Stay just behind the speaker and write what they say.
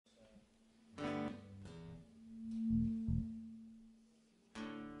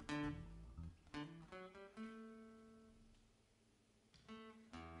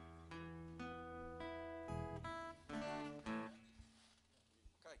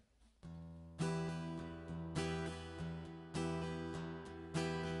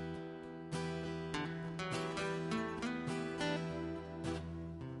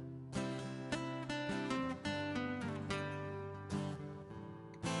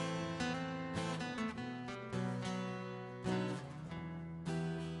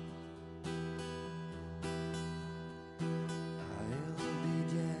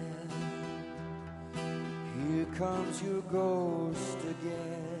comes your ghost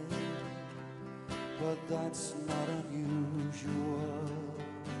again, but that's not unusual.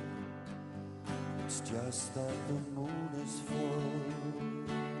 It's just that the moon is full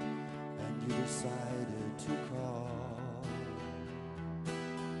and you decided to call.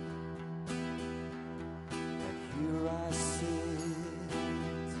 And here I sit,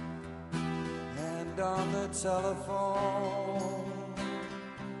 hand on the telephone,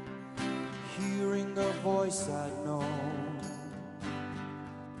 hearing a voice I'd known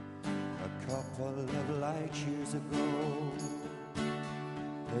a couple of light years ago,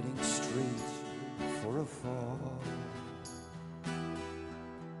 heading straight for a fall.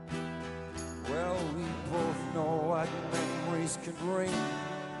 Well, we both know what memories can bring.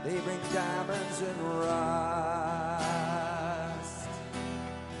 They bring diamonds and rust.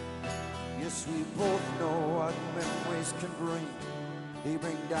 Yes, we both know what memories can bring. They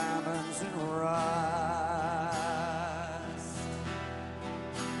bring diamonds and rust.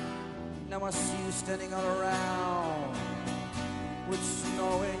 Now I see you standing all around with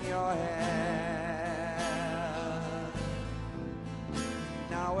snow in your hair.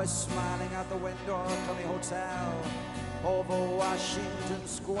 Now we're smiling out the window of the hotel over Washington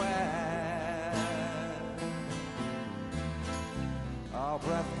Square. Our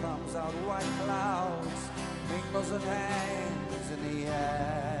breath comes out white clouds, mingles and hangs in the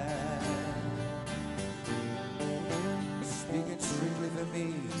air. Speaking strictly for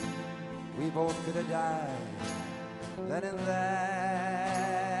me, we both could have died then and there.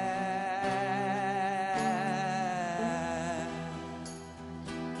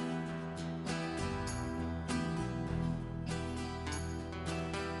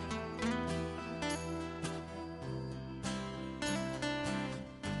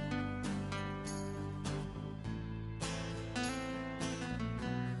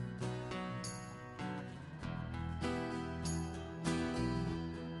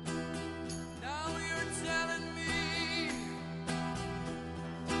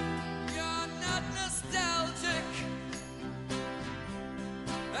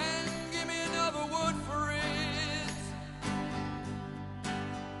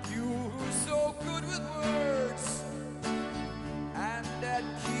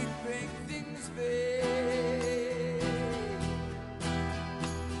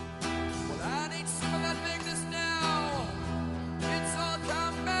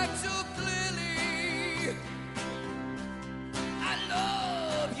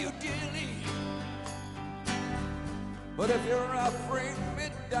 But if you're offering me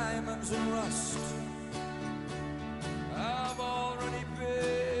diamonds and rust,